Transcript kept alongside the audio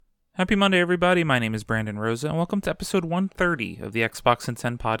Happy Monday, everybody. My name is Brandon Rosa, and welcome to episode 130 of the Xbox in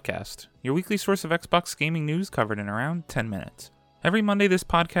 10 podcast, your weekly source of Xbox gaming news covered in around 10 minutes. Every Monday, this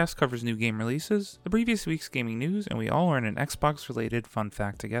podcast covers new game releases, the previous week's gaming news, and we all learn an Xbox-related fun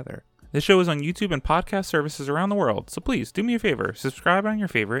fact together. This show is on YouTube and podcast services around the world, so please do me a favor, subscribe on your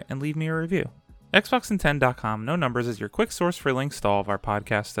favorite, and leave me a review. Xboxin10.com, no numbers, is your quick source for links to all of our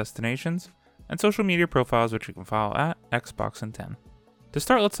podcast destinations, and social media profiles which you can follow at Xboxin10. To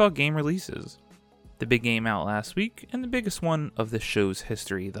start, let's talk game releases. The big game out last week, and the biggest one of this show's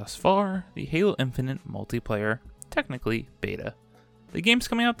history thus far, the Halo Infinite multiplayer, technically beta. The games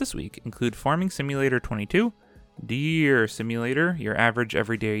coming out this week include Farming Simulator 22, Deer Simulator, your average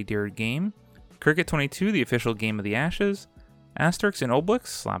everyday deer game, Cricket 22, the official game of the Ashes, Asterix and Obelix,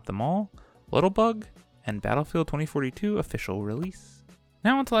 Slap Them All, Littlebug, and Battlefield 2042 official release.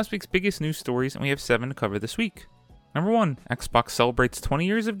 Now on to last week's biggest news stories, and we have 7 to cover this week. Number 1, Xbox celebrates 20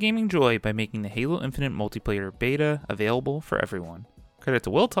 years of gaming joy by making the Halo Infinite multiplayer beta available for everyone. Credit to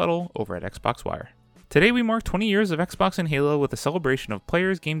Will Tuttle over at Xbox Wire. Today we mark 20 years of Xbox and Halo with a celebration of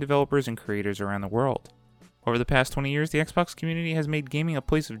players, game developers, and creators around the world. Over the past 20 years, the Xbox community has made gaming a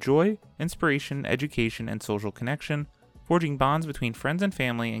place of joy, inspiration, education, and social connection, forging bonds between friends and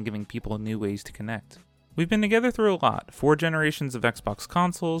family and giving people new ways to connect. We've been together through a lot: 4 generations of Xbox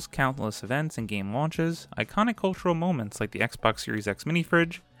consoles, countless events and game launches, iconic cultural moments like the Xbox Series X mini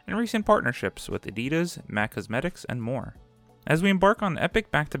fridge, and recent partnerships with Adidas, MAC Cosmetics, and more. As we embark on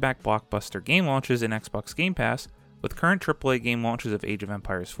epic back-to-back blockbuster game launches in Xbox Game Pass, with current AAA game launches of Age of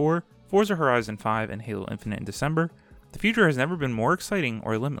Empires 4, Forza Horizon 5, and Halo Infinite in December, the future has never been more exciting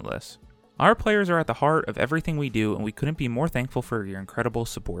or limitless. Our players are at the heart of everything we do, and we couldn't be more thankful for your incredible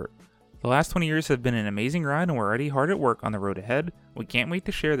support. The last 20 years have been an amazing ride, and we're already hard at work on the road ahead. We can't wait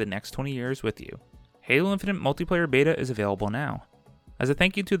to share the next 20 years with you. Halo Infinite multiplayer beta is available now. As a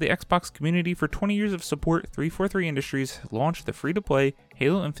thank you to the Xbox community for 20 years of support, 343 Industries launched the free-to-play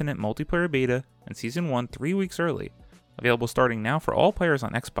Halo Infinite multiplayer beta in Season 1 3 weeks early. Available starting now for all players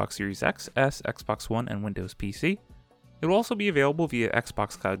on Xbox Series X, S, Xbox One, and Windows PC. It will also be available via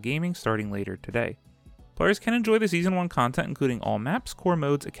Xbox Cloud Gaming starting later today. Players can enjoy the Season 1 content including all maps, core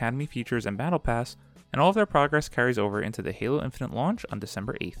modes, academy features, and Battle Pass, and all of their progress carries over into the Halo Infinite launch on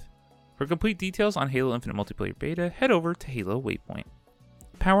December 8th. For complete details on Halo Infinite multiplayer beta, head over to Halo Waypoint.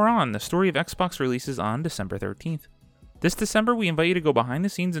 Power On, the story of Xbox releases on December 13th. This December, we invite you to go behind the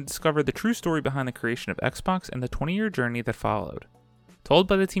scenes and discover the true story behind the creation of Xbox and the 20-year journey that followed. Told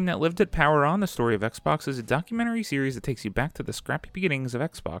by the team that lived it, Power On, the story of Xbox is a documentary series that takes you back to the scrappy beginnings of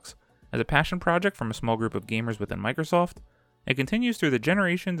Xbox. As a passion project from a small group of gamers within Microsoft, it continues through the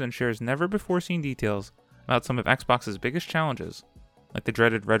generations and shares never-before-seen details about some of Xbox's biggest challenges, like the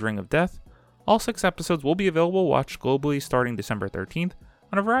dreaded Red Ring of Death. All 6 episodes will be available watched globally starting December 13th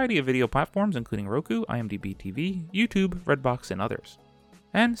on a variety of video platforms including Roku, IMDb TV, YouTube, Redbox, and others.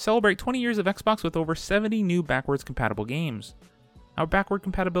 And celebrate 20 years of Xbox with over 70 new backwards compatible games. Our backward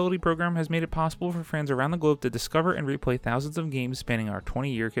compatibility program has made it possible for fans around the globe to discover and replay thousands of games spanning our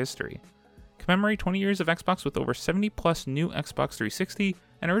 20-year history. Commemorate 20 years of Xbox with over 70 plus new Xbox 360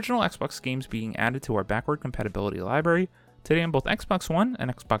 and original Xbox games being added to our backward compatibility library today on both Xbox One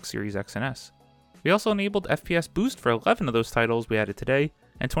and Xbox Series X and S. We also enabled FPS Boost for 11 of those titles we added today,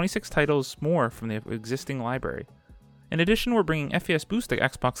 and 26 titles more from the existing library. In addition, we're bringing FPS Boost to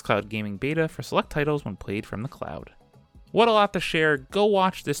Xbox Cloud Gaming Beta for select titles when played from the cloud. What a lot to share. Go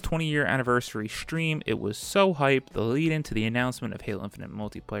watch this 20-year anniversary stream. It was so hyped. The lead into the announcement of Halo Infinite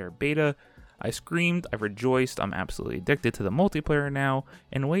multiplayer beta. I screamed, I rejoiced, I'm absolutely addicted to the multiplayer now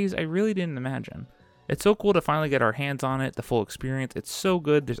in ways I really didn't imagine. It's so cool to finally get our hands on it, the full experience. It's so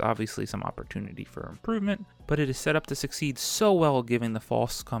good. There's obviously some opportunity for improvement, but it is set up to succeed so well given the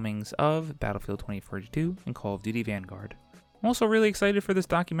false comings of Battlefield 2042 and Call of Duty Vanguard. I'm also really excited for this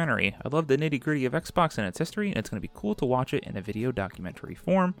documentary. I love the nitty-gritty of Xbox and its history, and it's going to be cool to watch it in a video documentary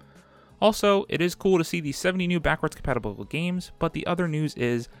form. Also, it is cool to see these 70 new backwards compatible games, but the other news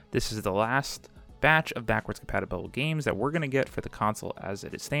is this is the last batch of backwards compatible games that we're going to get for the console as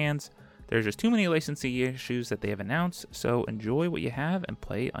it stands. There's just too many licensing issues that they have announced, so enjoy what you have and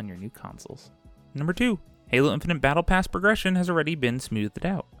play on your new consoles. Number 2, Halo Infinite Battle Pass progression has already been smoothed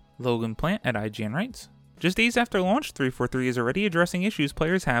out. Logan Plant at IGN writes, just days after launch, 343 is already addressing issues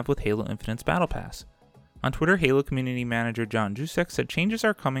players have with Halo Infinite's Battle Pass. On Twitter, Halo community manager John Jusek said changes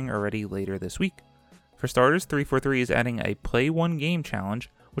are coming already later this week. For starters, 343 is adding a Play One Game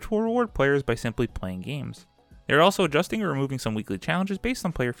challenge, which will reward players by simply playing games. They are also adjusting or removing some weekly challenges based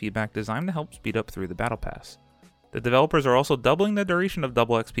on player feedback designed to help speed up through the Battle Pass. The developers are also doubling the duration of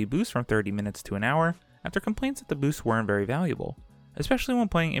double XP boosts from 30 minutes to an hour, after complaints that the boosts weren't very valuable. especially when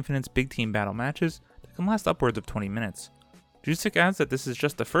playing Infinite's big team battle matches that can last upwards of 20 minutes. Joystick adds that this is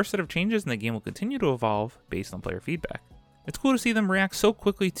just the first set of changes and the game will continue to evolve based on player feedback. It's cool to see them react so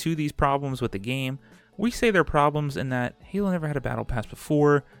quickly to these problems with the game. We say they're problems in that Halo never had a battle pass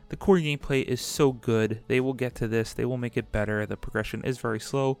before, the core gameplay is so good, they will get to this, they will make it better, the progression is very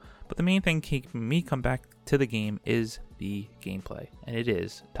slow, but the main thing keeping me come back to the game is the gameplay, and it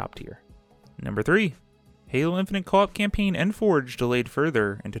is top tier. Number 3. Halo Infinite Co-op Campaign and Forge delayed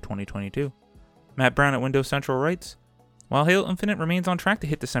further into 2022. Matt Brown at Windows Central writes, while Halo Infinite remains on track to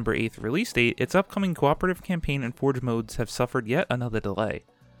hit December 8th release date, its upcoming cooperative campaign and Forge modes have suffered yet another delay.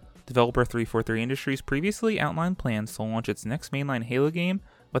 Developer 343 Industries previously outlined plans to launch its next mainline Halo game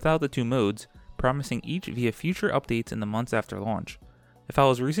without the two modes, promising each via future updates in the months after launch. It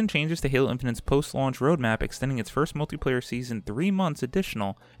follows recent changes to Halo Infinite's post-launch roadmap, extending its first multiplayer season 3 months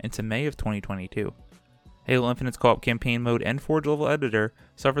additional into May of 2022. Halo Infinite's co-op campaign mode and Forge level editor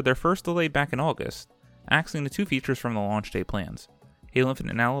suffered their first delay back in August, axing the two features from the launch day plans. Halo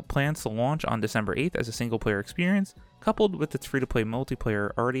Infinite now plans to launch on December 8th as a single-player experience, coupled with its free-to-play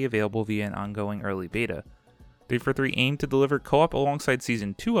multiplayer already available via an ongoing early beta. 343 aimed to deliver co-op alongside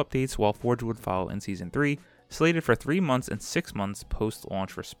Season 2 updates, while Forge would follow in Season 3, slated for 3 months and 6 months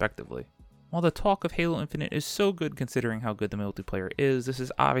post-launch respectively. While the talk of Halo Infinite is so good considering how good the multiplayer is, this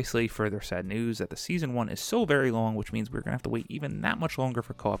is obviously further sad news that the Season 1 is so very long, which means we're going to have to wait even that much longer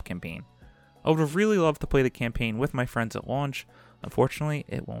for co-op campaign. I would have really loved to play the campaign with my friends at launch. Unfortunately,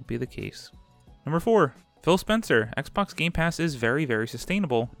 it won't be the case. Number 4. Phil Spencer, Xbox Game Pass is very, very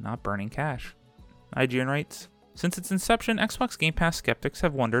sustainable, not burning cash. IGN writes, since its inception, Xbox Game Pass skeptics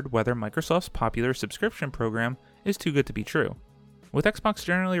have wondered whether Microsoft's popular subscription program is too good to be true. With Xbox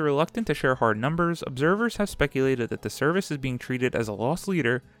generally reluctant to share hard numbers, observers have speculated that the service is being treated as a loss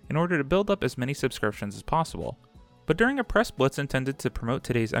leader in order to build up as many subscriptions as possible. But during a press blitz intended to promote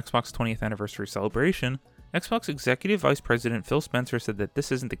today's Xbox 20th anniversary celebration, Xbox Executive Vice President Phil Spencer said that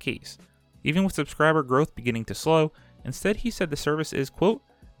this isn't the case. Even with subscriber growth beginning to slow, instead he said the service is, quote,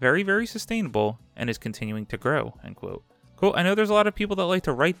 very, very sustainable and is continuing to grow, end quote. Quote, I know there's a lot of people that like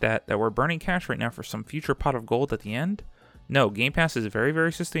to write that we're burning cash right now for some future pot of gold at the end. No, Game Pass is very,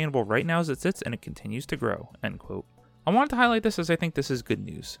 very sustainable right now as it sits and it continues to grow, end quote. I wanted to highlight this as I think this is good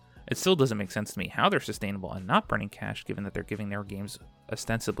news. It still doesn't make sense to me how they're sustainable and not burning cash given that they're giving their games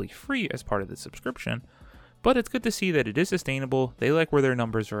ostensibly free as part of the subscription, but it's good to see that it is sustainable, they like where their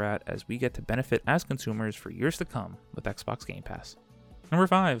numbers are at as we get to benefit as consumers for years to come with Xbox Game Pass. Number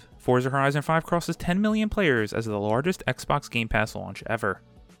 5. Forza Horizon 5 crosses 10 million players as the largest Xbox Game Pass launch ever.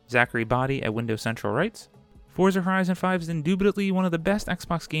 Zachary Body at Windows Central writes, Forza Horizon 5 is indubitably one of the best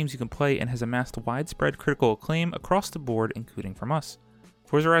Xbox games you can play and has amassed widespread critical acclaim across the board, including from us.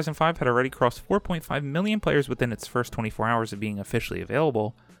 Forza Horizon 5 had already crossed 4.5 million players within its first 24 hours of being officially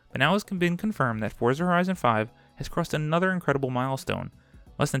available, but now it's been confirmed that Forza Horizon 5 has crossed another incredible milestone.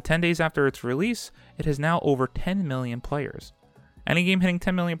 Less than 10 days after its release, it has now over 10 million players. Any game hitting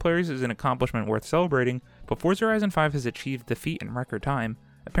 10 million players is an accomplishment worth celebrating, but Forza Horizon 5 has achieved the feat in record time,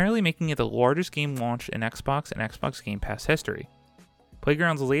 apparently making it the largest game launched in Xbox and Xbox Game Pass history.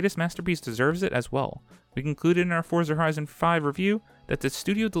 Playground's latest masterpiece deserves it as well. We concluded in our Forza Horizon 5 review that the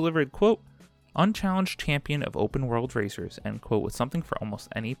studio delivered, quote, unchallenged champion of open world racers, end quote, with something for almost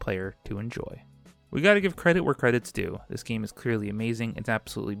any player to enjoy. We gotta give credit where credit's due. This game is clearly amazing, it's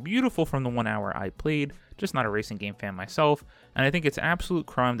absolutely beautiful from the 1 hour I played, just not a racing game fan myself, and I think it's absolute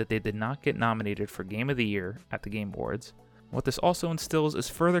crime that they did not get nominated for Game of the Year at the Game Awards. What this also instills is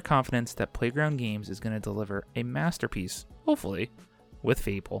further confidence that Playground Games is going to deliver a masterpiece, hopefully, with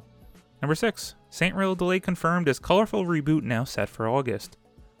Fable. Number 6. Saints Row delay confirmed as colorful reboot now set for August.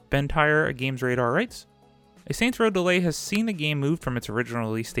 Ben Tyre at Games Radar writes, a Saints Row delay has seen the game moved from its original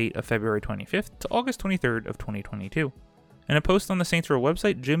release date of February 25th to August 23rd of 2022. In a post on the Saints Row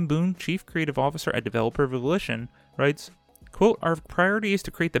website, Jim Boone, Chief Creative Officer at Developer Volition, writes, quote, our priority is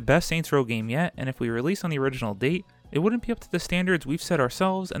to create the best Saints Row game yet, and if we release on the original date, it wouldn't be up to the standards we've set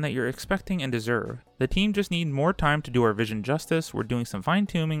ourselves and that you're expecting and deserve. The team just need more time to do our vision justice, we're doing some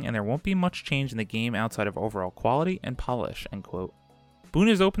fine-tuning, and there won't be much change in the game outside of overall quality and polish, end quote. Boone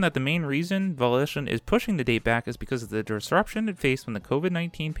is open that the main reason Volition is pushing the date back is because of the disruption it faced when the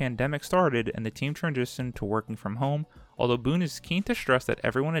COVID-19 pandemic started and the team transitioned to working from home, although Boone is keen to stress that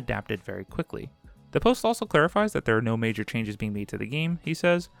everyone adapted very quickly. The post also clarifies that there are no major changes being made to the game, he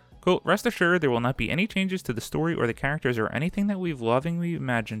says, quote, rest assured there will not be any changes to the story or the characters or anything that we've lovingly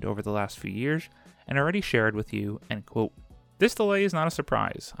imagined over the last few years and already shared with you, end quote. This delay is not a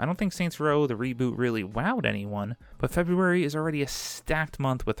surprise. I don't think Saints Row, the reboot, really wowed anyone, but February is already a stacked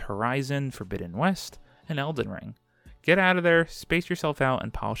month with Horizon, Forbidden West, and Elden Ring. Get out of there, space yourself out,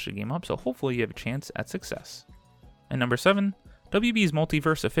 and polish the game up, so hopefully you have a chance at success. And number 7, WB's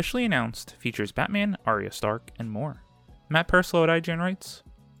Multiverse officially announced, features Batman, Arya Stark, and more. Matt Perslow at IGN writes,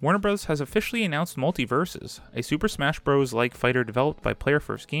 Warner Bros. Has officially announced Multiverses, a Super Smash Bros.-like fighter developed by Player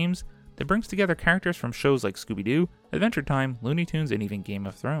First Games that brings together characters from shows like Scooby-Doo, Adventure Time, Looney Tunes, and even Game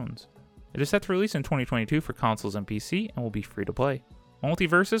of Thrones. It is set to release in 2022 for consoles and PC and will be free to play.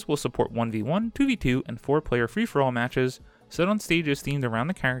 Multiverses will support 1v1, 2v2, and 4-player free-for-all matches set on stages themed around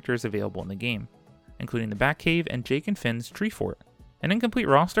the characters available in the game, including the Batcave and Jake and Finn's Tree Fort. An incomplete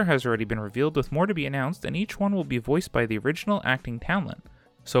roster has already been revealed with more to be announced, and each one will be voiced by the original acting talent.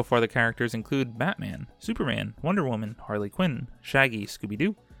 So far the characters include Batman, Superman, Wonder Woman, Harley Quinn, Shaggy,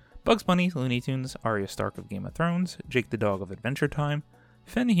 Scooby-Doo, Bugs Bunny, Looney Tunes, Arya Stark of Game of Thrones, Jake the Dog of Adventure Time,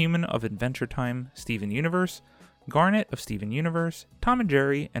 Finn the Human of Adventure Time, Steven Universe, Garnet of Steven Universe, Tom and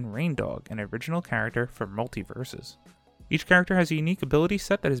Jerry, and Rain Dog, an original character from Multiverses. Each character has a unique ability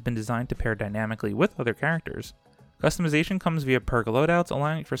set that has been designed to pair dynamically with other characters. Customization comes via perk loadouts,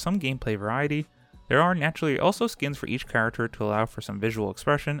 allowing for some gameplay variety. There are naturally also skins for each character to allow for some visual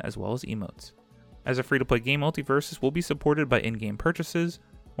expression as well as emotes. As a free-to-play game, Multiverses will be supported by in-game purchases.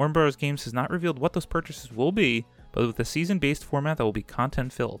 Warner Bros. Games has not revealed what those purchases will be, but with a season-based format that will be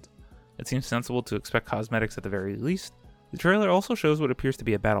content-filled. It seems sensible to expect cosmetics at the very least. The trailer also shows what appears to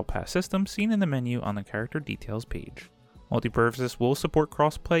be a battle pass system seen in the menu on the character details page. Multiverses will support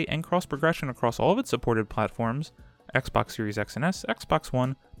cross-play and cross-progression across all of its supported platforms, Xbox Series X and S, Xbox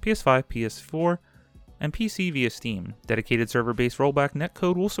One, PS5, PS4, and PC via Steam. Dedicated server-based rollback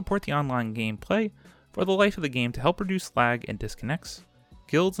netcode will support the online gameplay for the life of the game to help reduce lag and disconnects.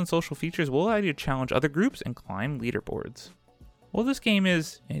 Guilds and social features will allow you to challenge other groups and climb leaderboards. While this game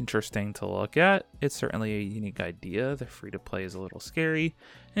is interesting to look at, it's certainly a unique idea. The free-to-play is a little scary,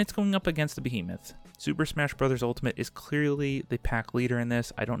 and it's going up against the behemoth. Super Smash Bros. Ultimate is clearly the pack leader in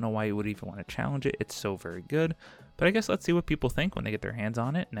this. I don't know why you would even want to challenge it. It's so very good, but I guess let's see what people think when they get their hands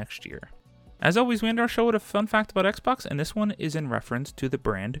on it next year. As always, we end our show with a fun fact about Xbox, and this one is in reference to the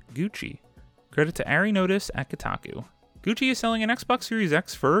brand Gucci. Credit to Ari Notice at Kotaku. Gucci is selling an Xbox Series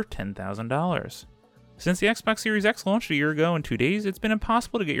X for $10,000. Since the Xbox Series X launched a year ago in 2 days, it's been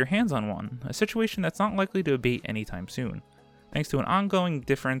impossible to get your hands on one, a situation that's not likely to abate anytime soon, thanks to an ongoing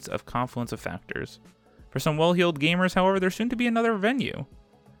difference of confluence of factors. For some well-heeled gamers, however, there's soon to be another venue.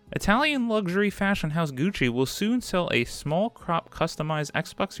 Italian luxury fashion house Gucci will soon sell a small crop customized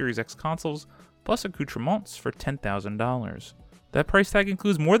Xbox Series X consoles plus accoutrements for $10,000. That price tag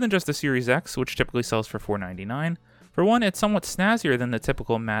includes more than just the Series X, which typically sells for $499. For one, it's somewhat snazzier than the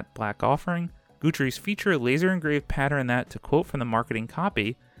typical matte black offering. Gucci's feature laser engraved pattern that, to quote from the marketing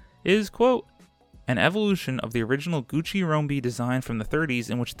copy, is, quote, an evolution of the original Gucci Rombi design from the 30s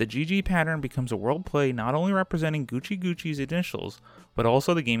in which the GG pattern becomes a world play not only representing Gucci's initials, but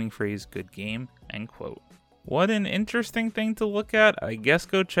also the gaming phrase good game, end quote. What an interesting thing to look at. I guess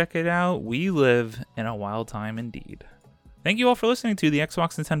go check it out. We live in a wild time indeed. Thank you all for listening to the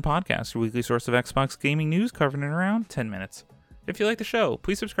Xbox in 10 podcast, your weekly source of Xbox gaming news covered in around 10 minutes. If you like the show,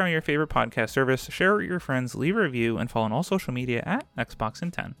 please subscribe to your favorite podcast service, share it with your friends, leave a review, and follow on all social media at Xbox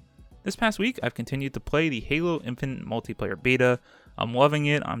in 10. This past week, I've continued to play the Halo Infinite multiplayer beta. I'm loving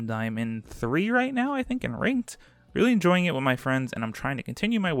it. I'm Diamond 3 right now, I think, in ranked. Really enjoying it with my friends, and I'm trying to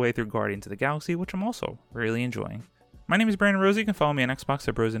continue my way through Guardians of the Galaxy, which I'm also really enjoying. My name is Brandon Rosa. You can follow me on Xbox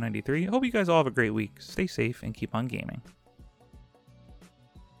at Brosa93. I hope you guys all have a great week. Stay safe and keep on gaming.